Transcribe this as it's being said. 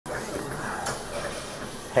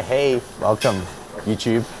Hey, welcome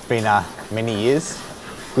YouTube. It's been many years.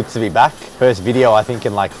 Good to be back. First video I think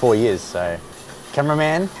in like 4 years. So,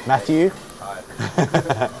 cameraman Matthew.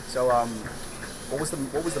 Hi. So, what was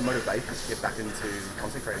the motivation to get back into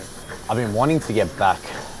content creating? I've been wanting to get back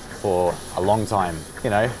for a long time.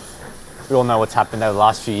 You know, we all know what's happened over the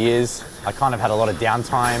last few years. I kind of had a lot of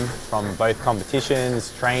downtime from both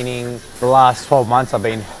competitions, training. The last 12 months I've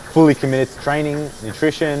been fully committed to training,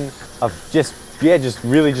 nutrition. I've just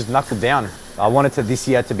really knuckled down. I wanted this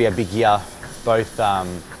year to be a big year, both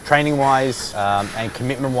training wise and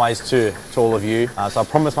commitment wise to all of you. So I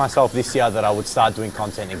promised myself this year that I would start doing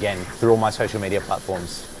content again through all my social media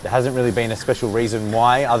platforms. There hasn't really been a special reason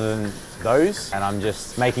why other than those, and I'm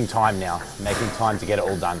just making time now, making time to get it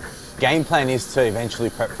all done. Game plan is to eventually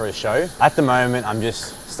prep for a show. At the moment, I'm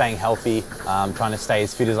just staying healthy, trying to stay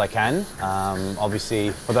as fit as I can. Obviously,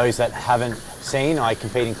 for those that haven't seen, I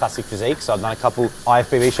compete in Classic Physique, so I've done a couple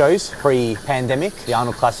IFBB shows pre-pandemic. The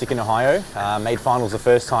Arnold Classic in Ohio, made finals the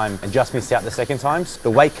first time and just missed out the second times. The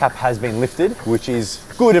weight cap has been lifted, which is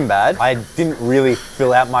good and bad. I didn't really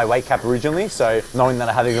fill out my weight cap originally, so knowing that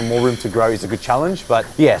I have even more room to grow is a good challenge. But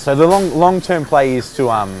yeah, so the long-term play is to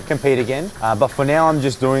compete again. But for now, I'm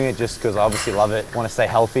just doing it just because I obviously love it, want to stay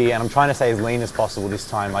healthy, and I'm trying to stay as lean as possible this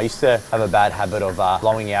time. I used to have a bad habit of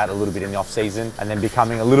blowing out a little bit in the off season and then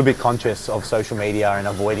becoming a little bit conscious of social media and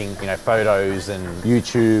avoiding, you know, photos and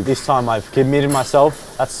YouTube. This time I've committed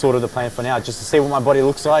myself. That's sort of the plan for now, just to see what my body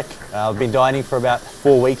looks like. I've been dieting for about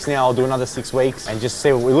 4 weeks now. I'll do another 6 weeks and just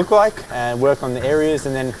see what we look like and work on the areas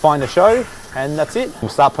and then find a show, and that's it. We'll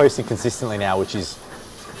start posting consistently now, which is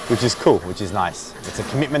cool, which is nice. It's a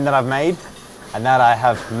commitment that I've made, and that I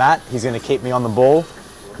have Matt. He's going to keep me on the ball,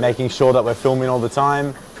 making sure that we're filming all the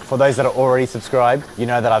time. For those that are already subscribed, you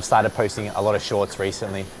know that I've started posting a lot of shorts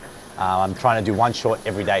recently. I'm trying to do one short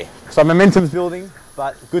every day. So momentum's building,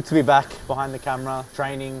 but good to be back behind the camera,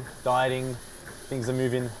 training, dieting, things are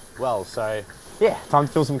moving well. So yeah, time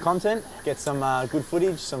to film some content, get some good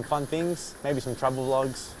footage, some fun things, maybe some travel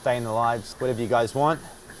vlogs, day in the lives, whatever you guys want,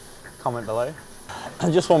 comment below.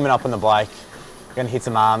 I'm just warming up on the bike. Gonna hit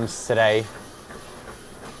some arms today.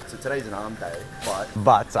 So today's an arm day,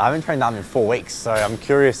 but I haven't trained arm in 4 weeks, so I'm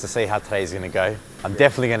curious to see how today's gonna go. I'm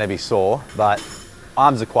definitely gonna be sore, but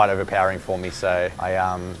arms are quite overpowering for me, so I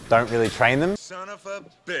don't really train them. Son of a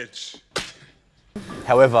bitch.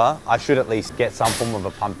 However, I should at least get some form of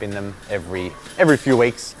a pump in them every few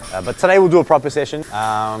weeks. But today we'll do a proper session.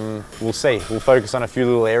 We'll see. We'll focus on a few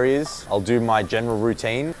little areas. I'll do my general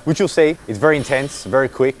routine, which you'll see. It's very intense, very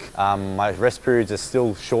quick. My rest periods are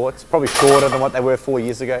still short. It's probably shorter than what they were 4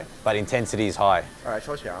 years ago, but intensity is high. All right,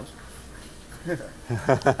 show us your arms.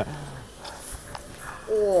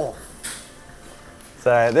 Oh.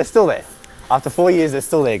 So they're still there. After 4 years, they're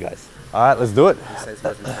still there, guys. All right, let's do it. He says he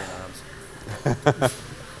doesn't train arms.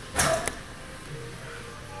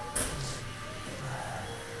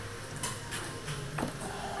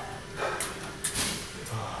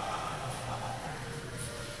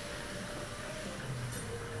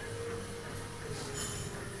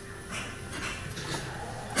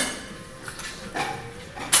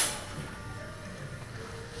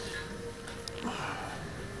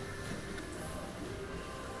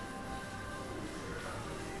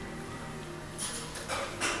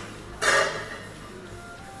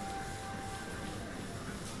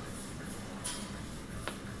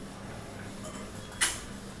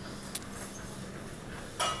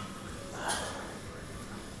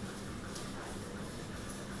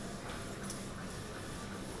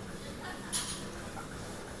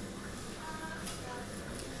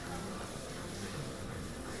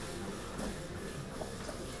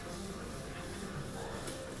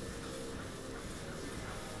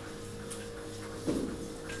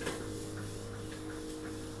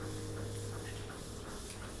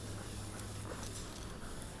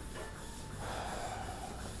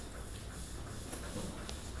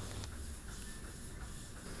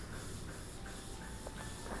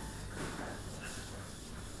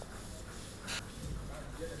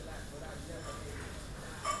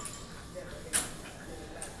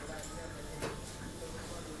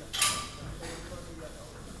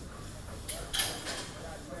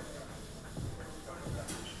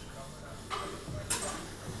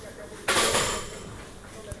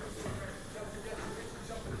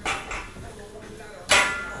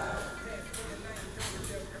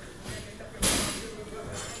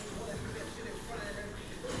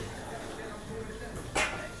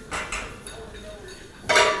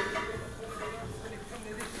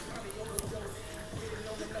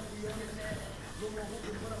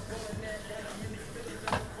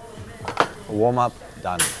 Warm up,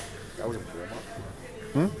 done. That was a warm up.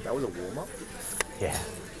 That was a warm-up? Yeah.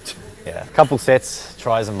 Yeah, a couple sets,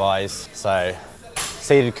 tries and buys. So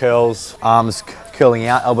seated curls, arms curling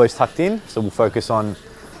out, elbows tucked in. So we'll focus on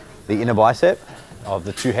the inner bicep of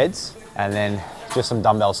the two heads, and then just some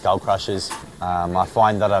dumbbell skull crushes. I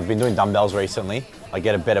find that I've been doing dumbbells recently. I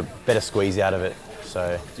get a better squeeze out of it.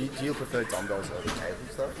 So Do you prefer dumbbells over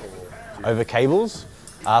cables though? Or over cables.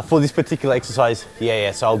 For this particular exercise,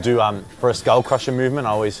 yeah. So I'll do, for a skull crusher movement,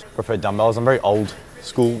 I always prefer dumbbells. I'm very old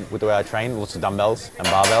school with the way I train, lots of dumbbells and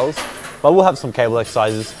barbells. But we'll have some cable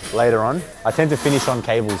exercises later on. I tend to finish on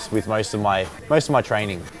cables with most of my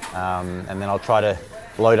training. And then I'll try to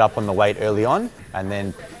load up on the weight early on and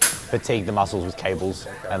then fatigue the muscles with cables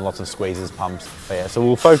and lots of squeezes, pumps. But yeah, so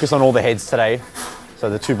we'll focus on all the heads today. So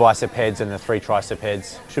the 2 bicep heads and the 3 tricep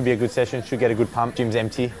heads. Should be a good session, should get a good pump. Gym's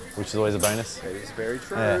empty, which is always a bonus. That is very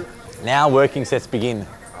true. Yeah. Now working sets begin.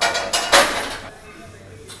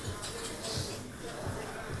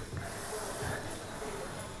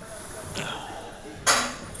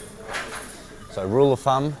 So rule of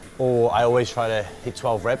thumb, or I always try to hit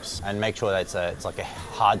 12 reps and make sure that it's like a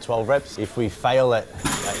hard 12 reps. If we fail at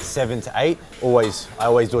 7 to 8, I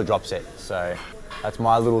always do a drop set. So that's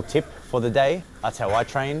my little tip for the day. That's how I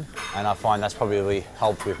train, and I find that's probably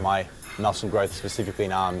helped with my muscle growth, specifically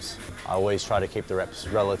in arms. I always try to keep the reps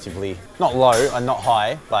relatively, not low and not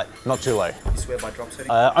high, but not too low. You swear by drop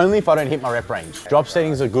setting? Only if I don't hit my rep range. Drop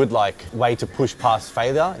setting is a good way to push past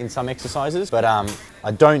failure in some exercises, but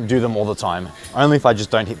I don't do them all the time. Only if I just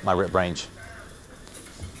don't hit my rep range.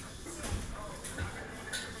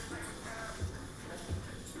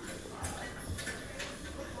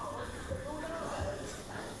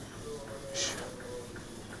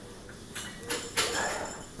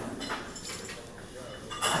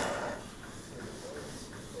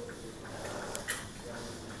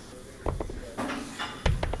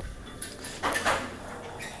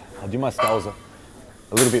 I do my skulls a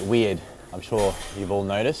little bit weird. I'm sure you've all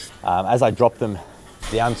noticed. As I drop them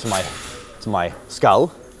down to my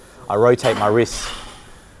skull, I rotate my wrists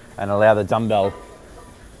and allow the dumbbell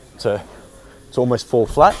to almost fall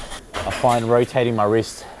flat. I find rotating my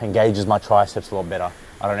wrist engages my triceps a lot better.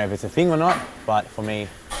 I don't know if it's a thing or not, but for me,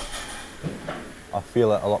 I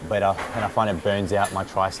feel it a lot better, and I find it burns out my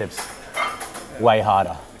triceps way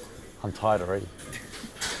harder. I'm tired already.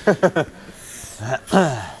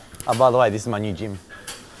 Oh, by the way, this is my new gym.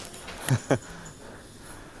 What's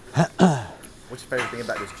your favourite thing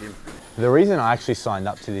about this gym? The reason I actually signed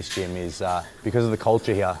up to this gym is because of the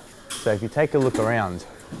culture here. So if you take a look around,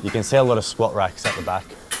 you can see a lot of squat racks at the back,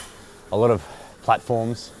 a lot of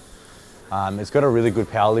platforms. It's got a really good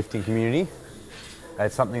powerlifting community.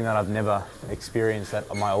 It's something that I've never experienced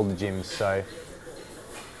at my older gyms. So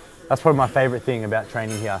that's probably my favourite thing about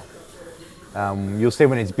training here. You'll see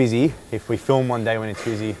when it's busy, if we film one day when it's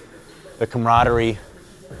busy, the camaraderie,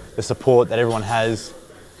 the support that everyone has.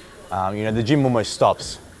 The gym almost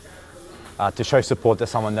stops to show support to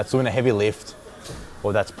someone that's doing a heavy lift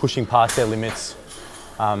or that's pushing past their limits.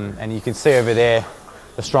 And you can see over there,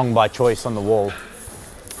 the Strong by Choice on the wall.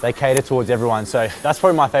 They cater towards everyone. So that's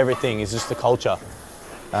probably my favorite thing, is just the culture.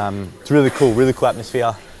 It's really cool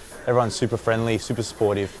atmosphere. Everyone's super friendly, super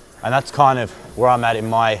supportive. And that's kind of where I'm at in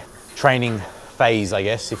my training phase, I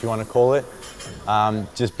guess, if you want to call it.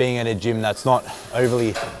 Just being at a gym that's not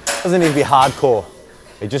overly, doesn't need to be hardcore.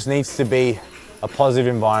 It just needs to be a positive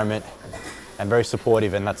environment and very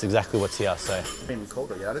supportive, and that's exactly what's here. So Been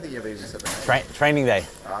called it. Yeah, I don't think you've even said that. training day.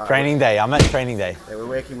 Training day. I'm at training day. Yeah,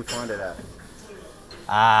 where can we find it at?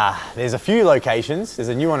 There's a few locations. There's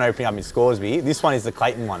a new one opening up in Scoresby. This one is the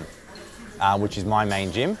Clayton one, which is my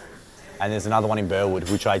main gym. And there's another one in Burwood,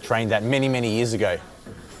 which I trained at many, many years ago.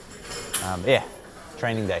 Yeah,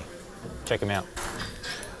 training day. Check them out.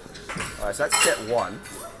 All right, so that's set 1.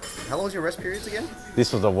 How long was your rest periods again?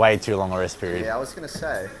 This was a way too long a rest period. Yeah, I was going to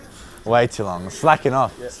say. Way too long. Slacking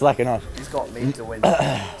off. Yeah. Slacking off. He's got me doing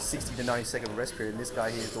 60 to 90 second rest period, and this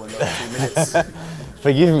guy here is doing another 2 minutes.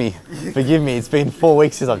 Forgive me. Forgive me. It's been 4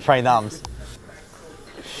 weeks since I've trained arms.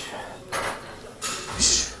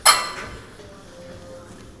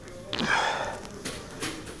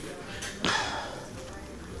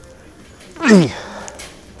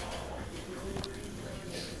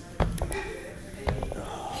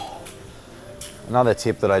 Another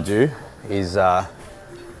tip that I do is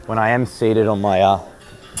when I am seated on my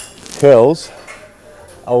curls,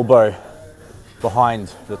 elbow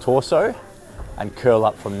behind the torso and curl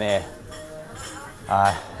up from there.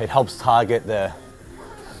 It helps target the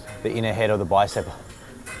inner head of the bicep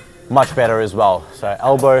much better as well. So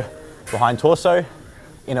elbow behind torso,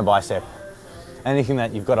 inner bicep. Anything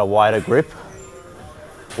that you've got a wider grip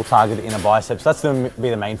we'll target the inner biceps. That's going to be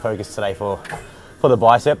the main focus today for the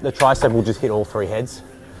bicep. The tricep will just hit all three heads.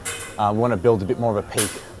 We want to build a bit more of a peak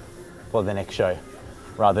for the next show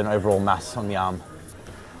rather than overall mass on the arm.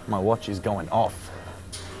 My watch is going off.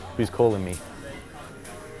 Who's calling me?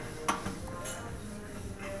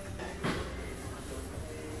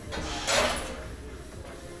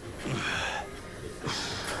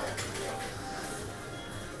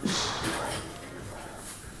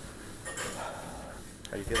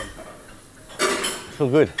 How you feeling? Feel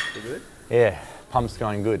good. Feel good? Yeah, pump's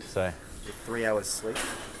going good, so. 3 hours sleep?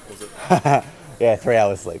 Or was it Yeah, 3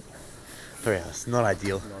 hours sleep. 3 hours, not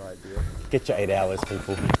ideal. not ideal? Get your 8 hours,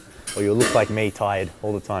 people, or you'll look like me, tired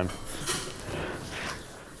all the time.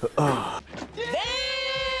 Damn!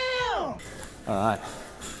 All right,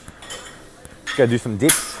 let's go do some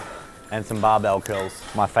dips and some barbell curls,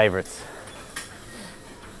 my favorites.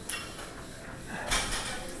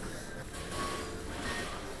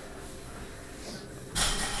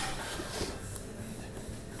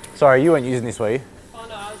 Sorry, you weren't using this, were you? Oh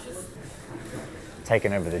no, I was just...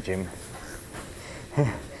 Taking over the gym.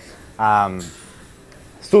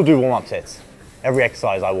 Still do warm-up sets. Every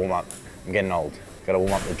exercise I warm up. I'm getting old. Got to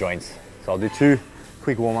warm up the joints. So I'll do 2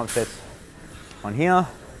 quick warm-up sets on here,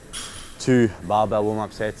 2 barbell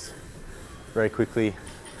warm-up sets very quickly,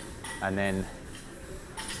 and then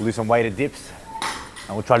we'll do some weighted dips,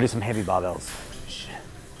 and we'll try to do some heavy barbells.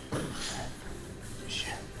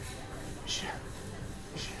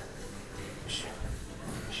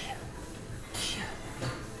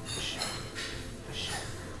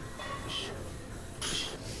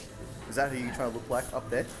 Is that who you trying to look like up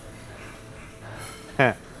there?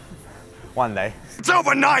 One day. It's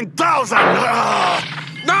over 9,000!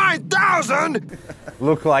 9,000!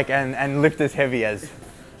 Look like and lift as heavy as,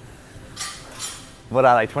 what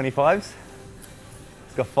are they, 25s?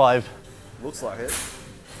 It's got 5 Looks like it.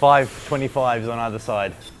 25s on either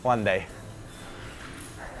side. One day.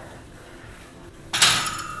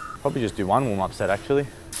 Probably just do 1 warm-up set actually.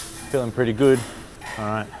 Feeling pretty good. All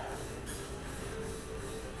right.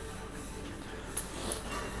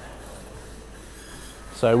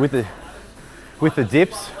 So with the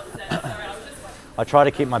dips, I try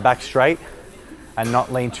to keep my back straight and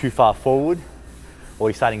not lean too far forward,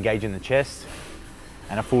 or you start engaging the chest,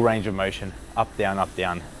 and a full range of motion, up, down, up,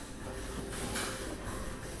 down.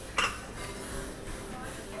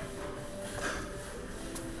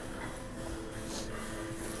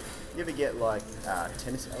 You ever get like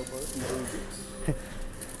tennis elbows in doing dips?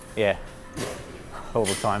 Yeah, all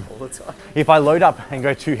the time. All the time. If I load up and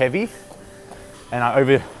go too heavy, and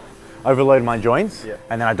I overload my joints, Yeah.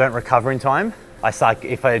 and then I don't recover in time,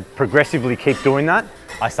 if I progressively keep doing that,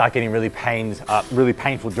 I start getting really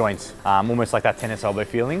painful joints, almost like that tennis elbow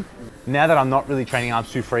feeling. Now that I'm not really training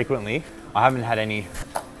arms too frequently, I haven't had any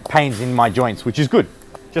pains in my joints, which is good.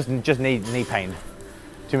 Just knee pain.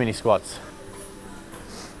 Too many squats.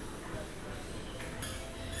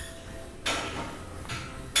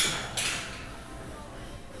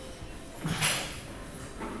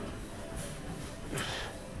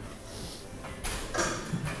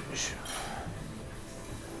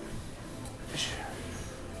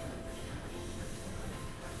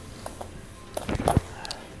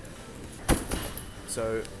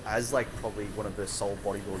 So, as like probably one of the sole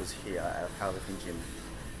bodybuilders here at a powerlifting gym,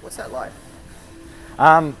 what's that like?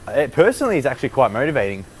 It personally is actually quite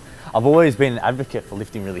motivating. I've always been an advocate for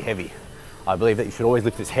lifting really heavy. I believe that you should always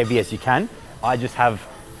lift as heavy as you can. I just have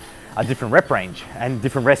a different rep range and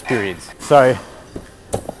different rest periods. So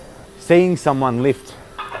seeing someone lift,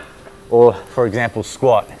 or for example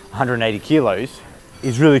squat 180 kilos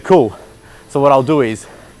is really cool. So what I'll do is,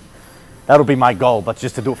 that'll be my goal, but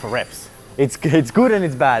just to do it for reps. It's good and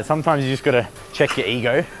it's bad. Sometimes you just gotta check your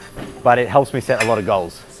ego, but it helps me set a lot of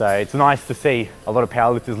goals. So it's nice to see a lot of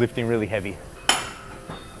powerlifters lifting really heavy.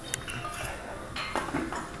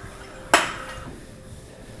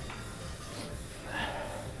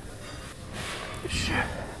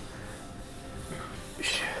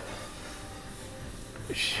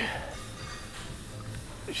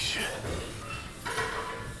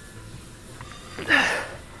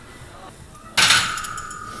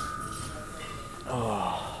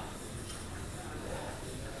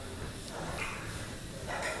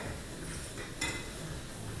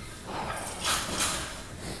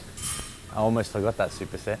 I almost forgot that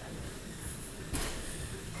superset.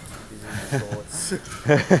 These are your thoughts.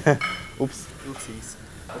 Oops. Oopsies.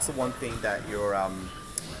 What's the one thing that you're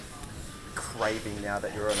craving now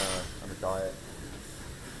that you're on a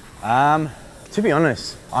diet? To be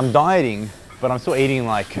honest, I'm dieting, but I'm still eating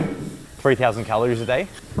like 3,000 calories a day.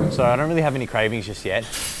 So I don't really have any cravings just yet.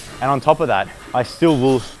 And on top of that, I still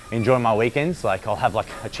will enjoy my weekends. Like I'll have like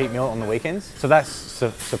a cheat meal on the weekends. So that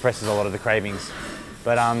suppresses a lot of the cravings.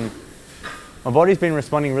 But my body's been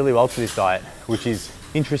responding really well to this diet, which is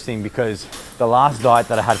interesting because the last diet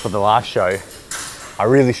that I had for the last show, I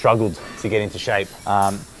really struggled to get into shape.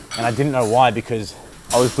 And I didn't know why, because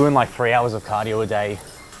I was doing like 3 hours of cardio a day.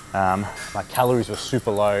 My calories were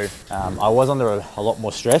super low. I was under a lot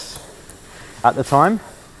more stress at the time,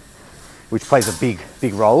 which plays a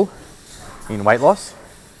big role in weight loss.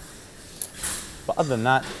 But other than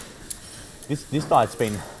that, this diet's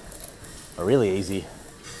been really easy,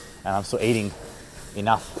 and I'm still eating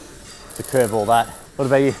enough to curb all that. What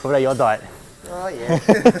about you? What about your diet? Oh yeah.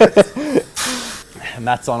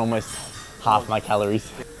 Matt's on almost half my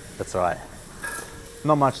calories. That's all right.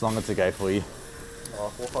 Not much longer to go for you.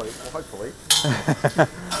 Oh, well, hopefully.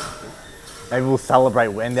 Maybe we'll celebrate.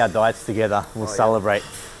 We'll end our diets together. We'll celebrate.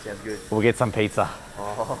 Yeah. Sounds good. We'll get some pizza.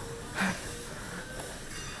 Oh.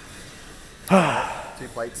 2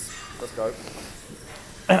 plates. Let's go.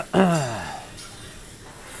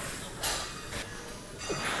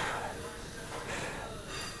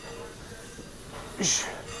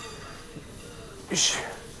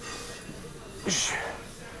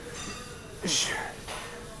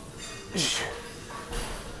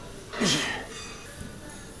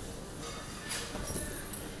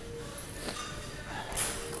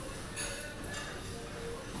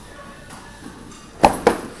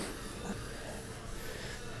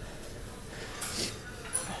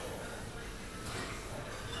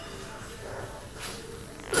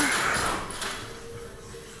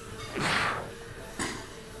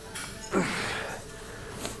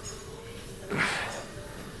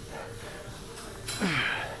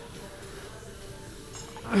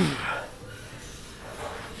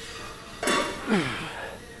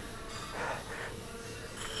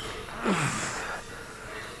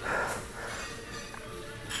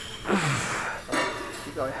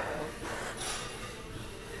 Keep going.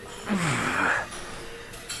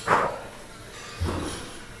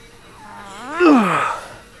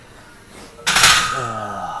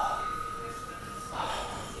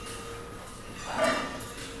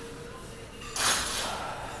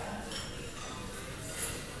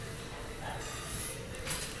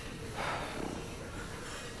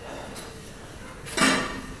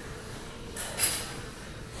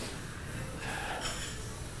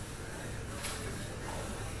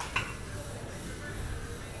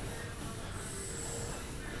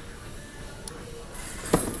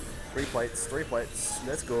 Three plates.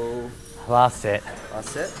 Let's go. Last set. Last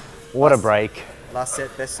set. What a break. Last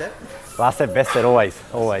set, best set. Last set, best set,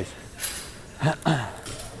 always.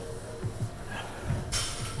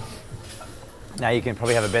 Now you can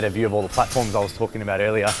probably have a better view of all the platforms I was talking about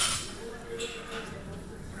earlier.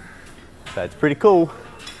 So it's pretty cool.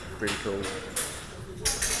 Pretty cool.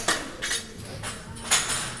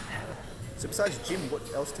 So besides gym, what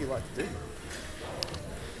else do you like to do?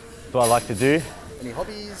 Do I like to do? Any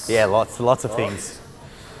hobbies? Yeah, lots of things.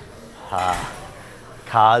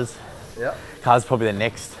 Cars. Yeah. Cars probably the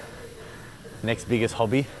next biggest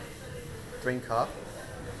hobby. Dream car?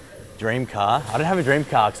 Dream car. I don't have a dream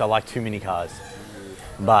car because I like too many cars.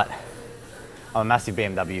 But I'm a massive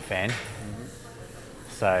BMW fan.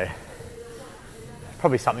 So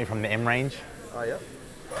probably something from the M range. Oh yeah.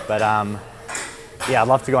 But yeah, I'd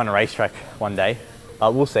love to go on a racetrack one day.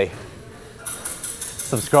 We'll see.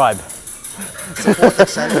 Subscribe. Support the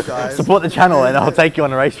channel, guys. Support the channel and I'll take you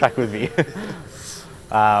on a racetrack with me.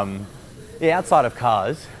 Yeah, outside of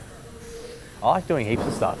cars, I like doing heaps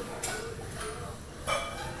of stuff.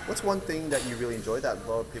 What's one thing that you really enjoy that a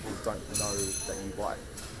lot of people don't know that you like?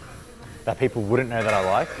 That people wouldn't know that I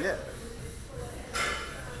like?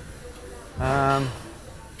 Yeah.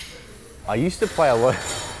 I used to play a lot.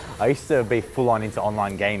 I used to be full on into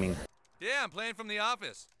online gaming. Yeah, I'm playing from the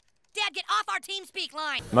office. Dad, get off our TeamSpeak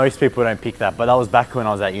line. Most people don't pick that, but that was back when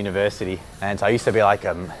I was at university. And so I used to be like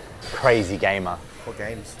a crazy gamer. What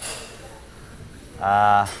games?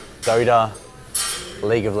 Dota,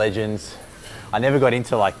 League of Legends. I never got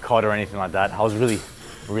into like COD or anything like that. I was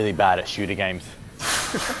really bad at shooter games.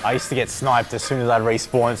 I used to get sniped as soon as I'd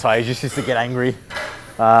respawn, so I just used to get angry.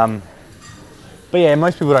 But yeah,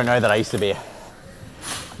 most people don't know that I used to be,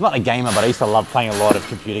 not a gamer, but I used to love playing a lot of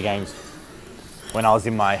computer games when I was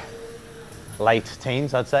in my late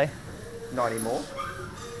teens, I'd say. Not anymore?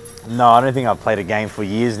 No, I don't think I've played a game for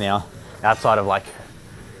years now, outside of like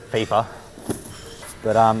FIFA.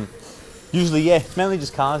 But usually, yeah, it's mainly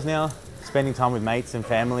just cars now, spending time with mates and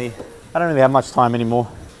family. I don't really have much time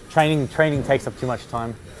anymore. Training takes up too much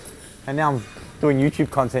time. And now I'm doing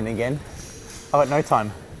YouTube content again. I've got no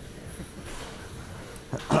time.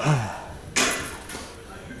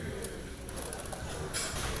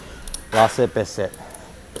 Last set, best set.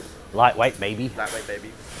 Lightweight, baby. Lightweight,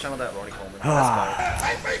 baby. Channel that Ronnie Coleman. Let's go.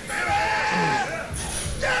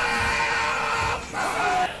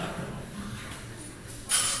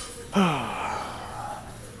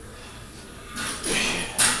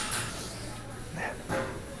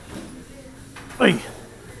 Hey.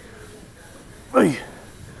 Hey.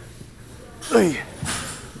 Hey.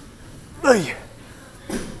 Hey.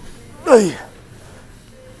 Hey.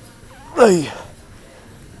 Hey.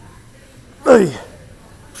 Hey.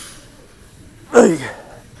 Hey.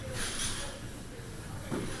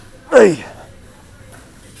 Hey.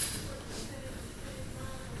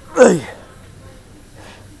 Hey.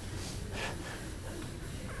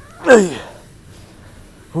 Hey.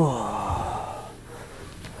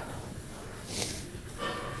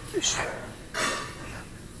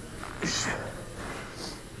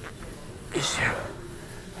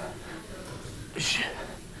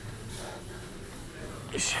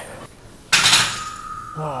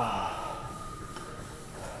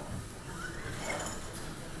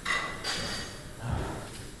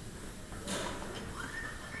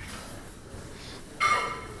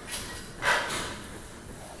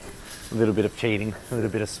 A little bit of cheating, a little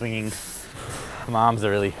bit of swinging. My arms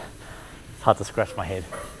are really, it's hard to scratch my head.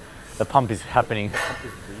 The pump is happening.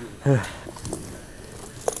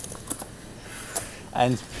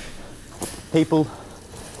 And people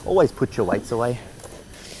always put your weights away.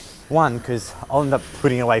 One, because I'll end up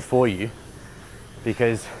putting away for you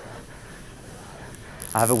because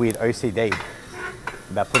I have a weird OCD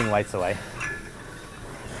about putting weights away.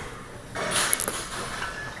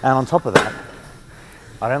 And on top of that,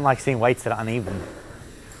 I don't like seeing weights that are uneven.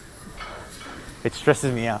 It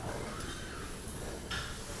stresses me out.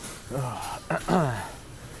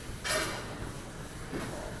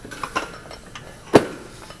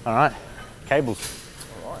 All right, cables.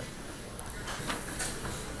 All right.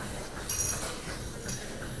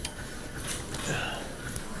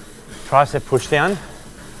 Tricep push down,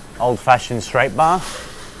 old fashioned straight bar.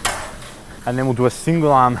 And then we'll do a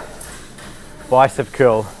single arm bicep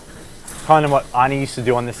curl. Kind of what Arnie used to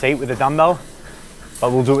do on the seat with a dumbbell,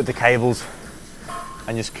 but we'll do it with the cables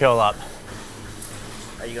and just curl up.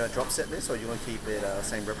 Are you going to drop set this, or are you going to keep it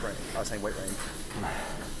same rep range, same weight range?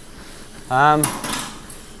 I'll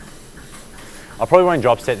probably won't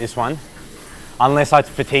drop set this one unless I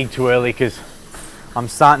fatigue too early because I'm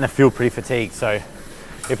starting to feel pretty fatigued. So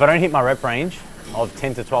if I don't hit my rep range of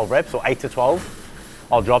 10 to 12 reps or 8 to 12,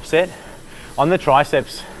 I'll drop set. On the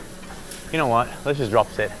triceps, you know what, let's just drop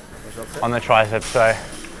set on the triceps. So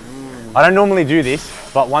I don't normally do this,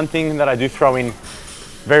 but one thing that I do throw in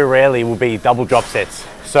very rarely will be double drop sets.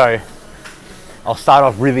 So I'll start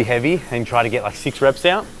off really heavy and try to get like 6 reps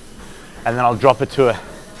out, and then I'll drop it to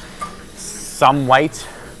some weight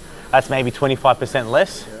that's maybe 25%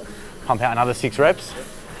 less, pump out another 6 reps,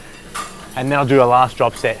 and then I'll do a last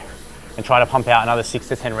drop set and try to pump out another 6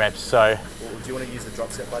 to 10 reps. So Well, do you want to use the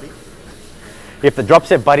drop set buddy? if the drop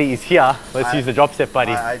set buddy is here, let's use the drop set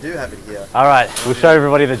buddy. I do have it here. All right, we'll show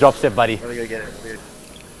everybody the drop set buddy. Let me go get it.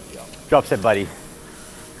 Drop set buddy.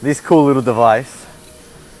 This cool little device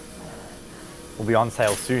will be on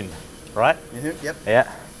sale soon, right? Mm-hmm. Yep.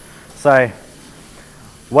 Yeah. So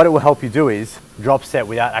what it will help you do is drop set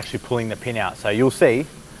without actually pulling the pin out. So you'll see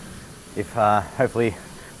if hopefully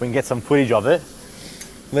we can get some footage of it.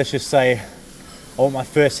 Let's just say I want my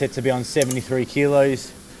first set to be on 73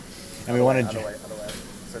 kilos and we want to... Other way.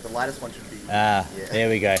 So the lightest one should be... There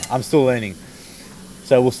we go. I'm still learning.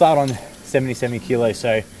 So we'll start on 77 kilos.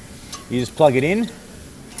 So you just plug it in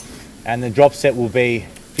and the drop set will be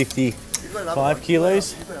 55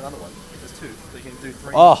 kilos. You've got another one. There's 2. So you can do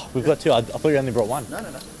 3. Oh, we've got 2. I thought you only brought 1.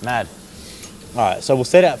 No. Mad. All right, so we'll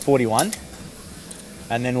set out 41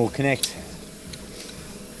 and then we'll connect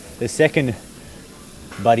the second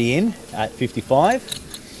buddy in at 55.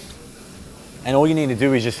 And all you need to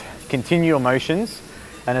do is just continue your motions,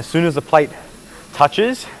 and as soon as the plate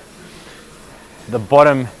touches, the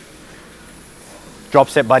bottom drop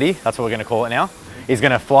set buddy, that's what we're gonna call it now, is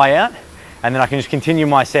gonna fly out, and then I can just continue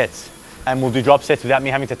my sets, and we'll do drop sets without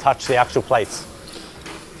me having to touch the actual plates.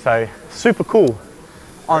 So, super cool.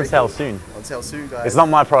 On sale soon. On sale soon, guys. It's not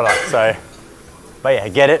my product, so, but yeah,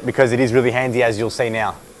 get it because it is really handy, as you'll see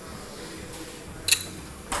now.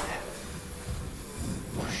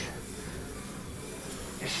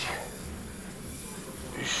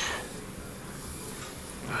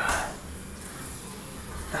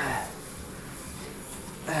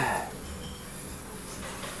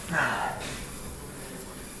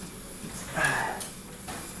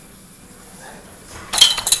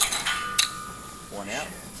 One out.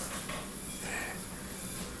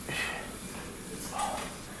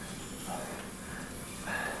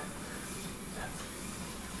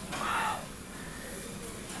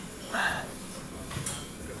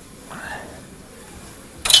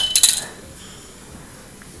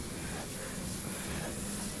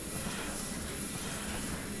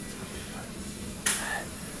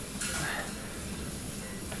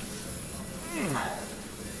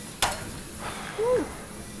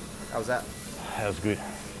 How's that? That was good.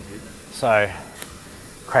 So,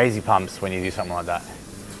 crazy pumps when you do something like that.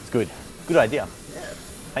 It's good. Good idea. Yeah.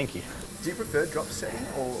 Thank you. Do you prefer drop setting,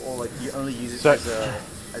 or like do you only use it So-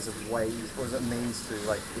 as a way, or as a means to,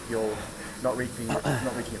 like, if you're not reaching your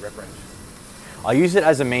rep range? I use it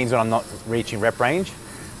as a means when I'm not reaching rep range,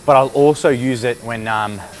 but I'll also use it when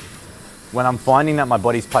I'm finding that my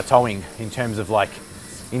body's plateauing in terms of like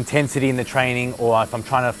intensity in the training, or if I'm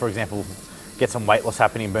trying to, for example, get some weight loss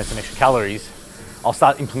happening, burn some extra calories, I'll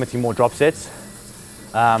start implementing more drop sets.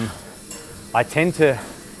 I tend to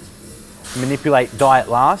manipulate diet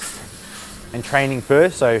last and training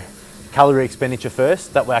first, so calorie expenditure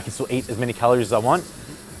first. That way I can still eat as many calories as I want,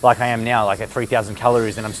 like I am now, like at 3,000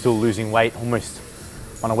 calories, and I'm still losing weight almost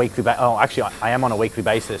on a weekly basis. Oh, actually, I am on a weekly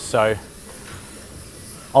basis. So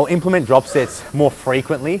I'll implement drop sets more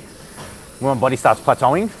frequently when my body starts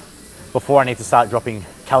plateauing before I need to start dropping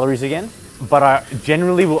calories again. But I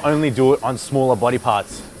generally will only do it on smaller body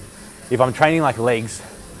parts. If I'm training like legs,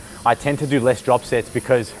 I tend to do less drop sets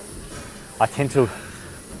because I tend to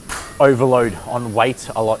overload on weight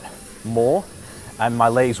a lot more, and my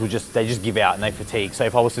legs will just give out and they fatigue. So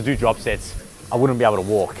if I was to do drop sets, I wouldn't be able to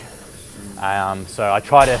walk. So I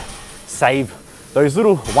try to save those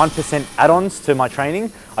little 1% add-ons to my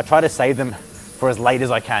training. I try to save them for as late as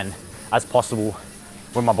I can as possible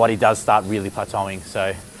when my body does start really plateauing.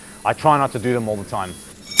 So I try not to do them all the time.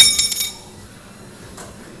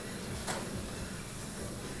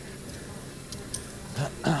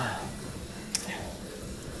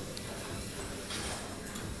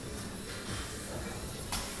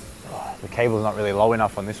 The cable's not really low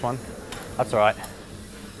enough on this one. That's all right.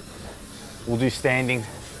 We'll do standing.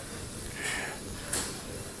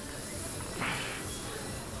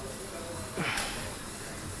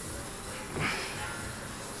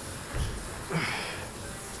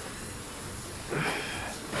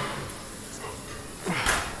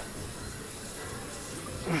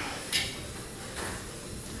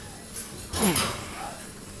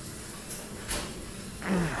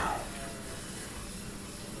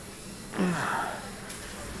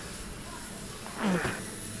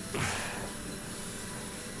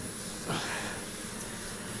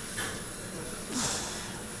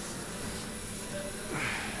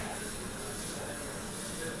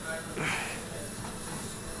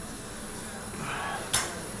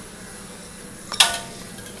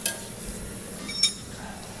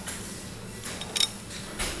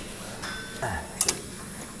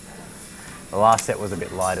 The last set was a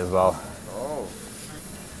bit light as well. Oh.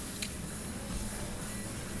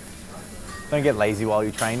 Don't get lazy while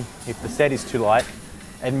you train. If the set is too light,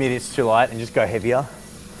 admit it's too light and just go heavier,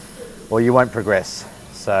 or you won't progress.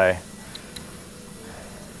 So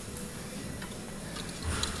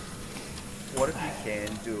What if you can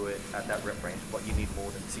do it at that rep range, but you need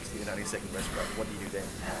more than 60 to 90 second rest rep? What do you do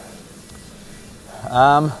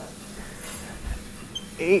then?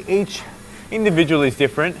 each individual is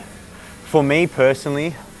different. For me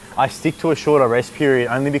personally, I stick to a shorter rest period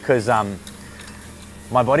only because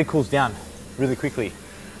my body cools down really quickly.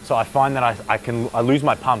 So I find that I lose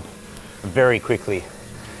my pump very quickly.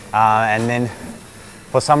 And then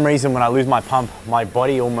for some reason when I lose my pump, my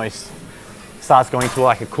body almost starts going to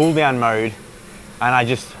like a cool down mode, and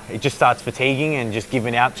it just starts fatiguing and just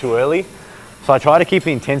giving out too early. So I try to keep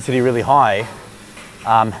the intensity really high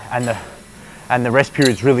and the rest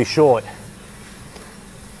period's really short,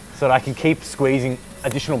 so that I can keep squeezing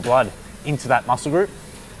additional blood into that muscle group.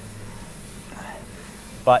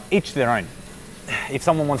 But each to their own. If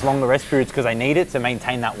someone wants longer rest periods because they need it to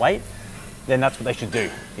maintain that weight, then that's what they should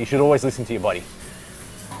do. You should always listen to your body.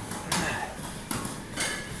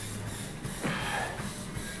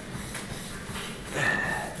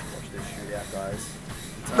 Watch this shootout, guys.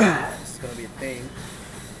 This is going to be a thing.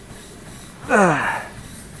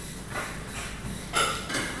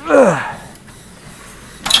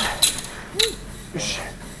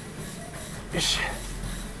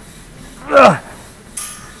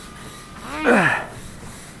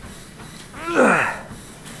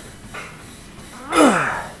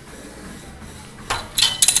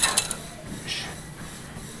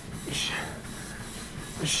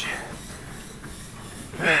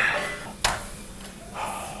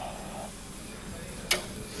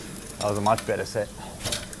 That was a much better set.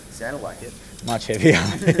 Sounded like it. Much heavier.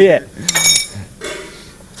 Yeah.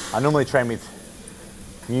 I normally train with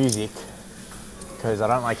music because I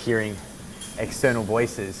don't like hearing external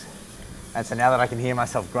voices. And so now that I can hear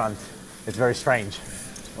myself grunt, it's very strange.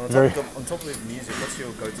 On top of music, what's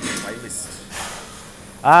your go-to playlist?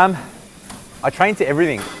 I train to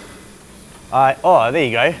everything. Oh, there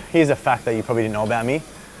you go. Here's a fact that you probably didn't know about me.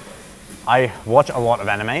 I watch a lot of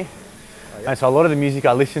anime. yeah. And so a lot of the music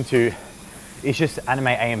I listen to is just anime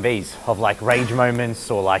AMVs of like rage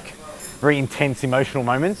moments or like very intense emotional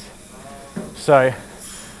moments. So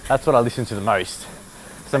that's what I listen to the most.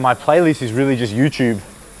 So my playlist is really just YouTube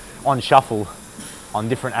on shuffle on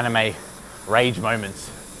different anime rage moments.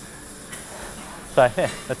 So yeah,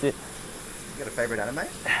 that's it. You got a favorite anime?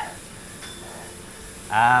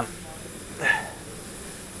 I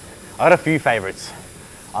got a few favorites.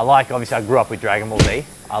 Obviously I grew up with Dragon Ball Z.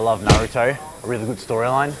 I love Naruto, a really good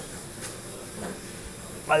storyline.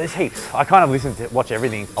 But there's heaps. I kind of watch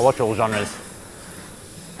everything. I watch all genres.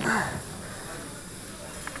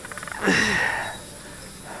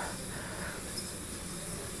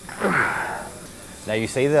 Now you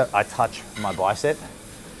see that I touch my bicep,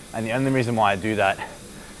 and the only reason why I do that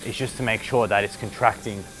is just to make sure that it's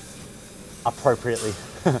contracting appropriately.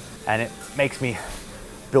 And it makes me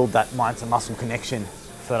build that mind to muscle connection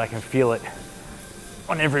so that I can feel it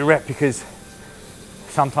on every rep, because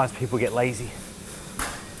sometimes people get lazy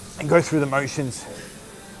and go through the motions,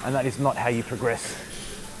 and that is not how you progress.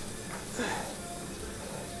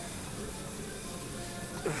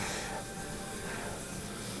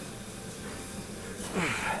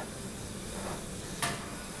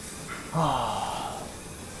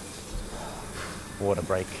 Water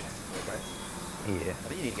break. Okay. Yeah, I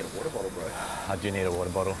think you need to get a water bottle, bro. I do need a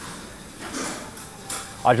water bottle.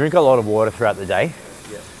 I drink a lot of water throughout the day,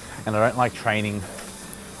 Yeah. and I don't like training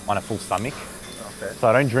on a full stomach. Okay. So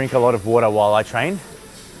I don't drink a lot of water while I train,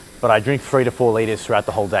 but I drink 3 to 4 liters throughout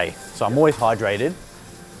the whole day. So I'm always hydrated.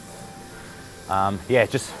 Yeah,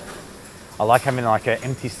 I like having like an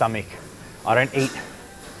empty stomach. I don't eat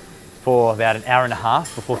for about an hour and a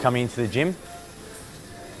half before coming into the gym,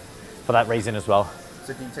 for that reason as well.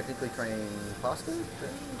 So do you technically train fasted?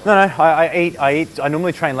 No, I eat. I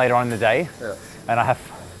normally train later on in the day, Yeah. and I have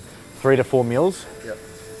 3 to 4 meals. Yep.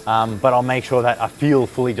 But I'll make sure that I feel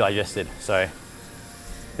fully digested. So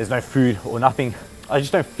there's no food or nothing. I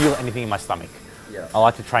just don't feel anything in my stomach. Yeah. I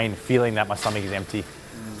like to train feeling that my stomach is empty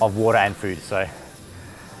of water and food. So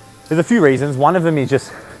there's a few reasons. One of them is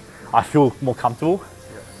just I feel more comfortable.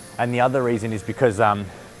 Yep. And the other reason is because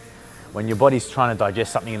when your body's trying to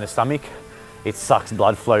digest something in the stomach, it sucks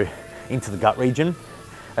blood flow into the gut region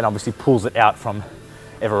and obviously pulls it out from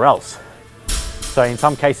everywhere else. So in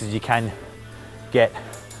some cases you can get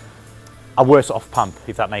a worse off pump,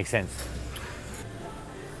 if that makes sense.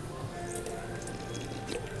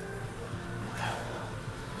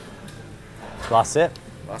 Last set.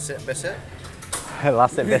 Last set, best set?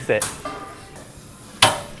 Last set, best set.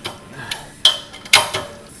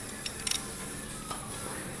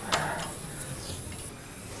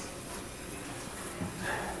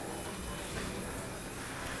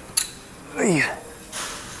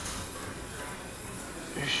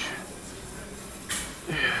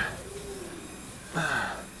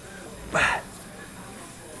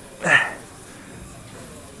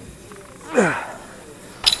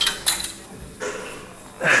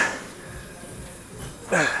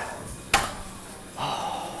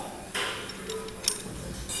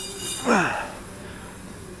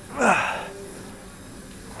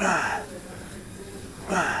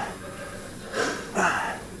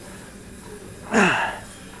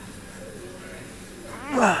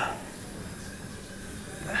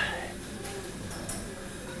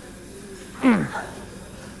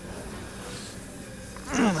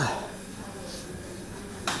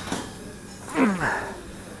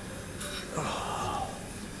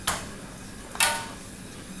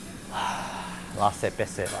 Last set,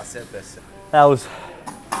 best set. Last set, best set. That was,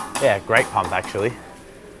 yeah, great pump actually.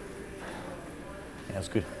 Yeah, it was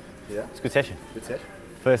good. Yeah. It's a good session. Good set.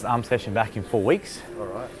 First arm session back in 4 weeks. All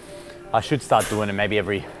right. I should start doing it maybe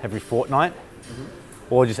every fortnight,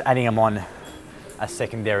 or just adding them on as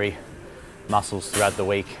secondary muscles throughout the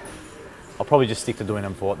week. I'll probably just stick to doing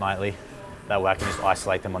them fortnightly. That way I can just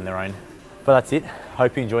isolate them on their own. But that's it.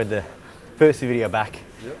 Hope you enjoyed the first video back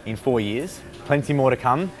in 4 years. Plenty more to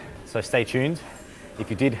come, so stay tuned. If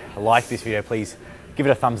you did like this video, please give it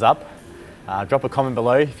a thumbs up. Drop a comment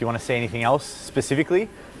below if you want to see anything else specifically.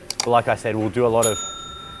 But like I said, we'll do a lot of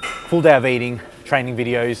full day of eating, training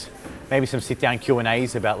videos, maybe some sit down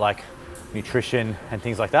Q&As about like nutrition and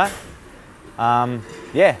things like that.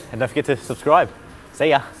 Yeah, and don't forget to subscribe. See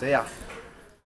ya. See ya.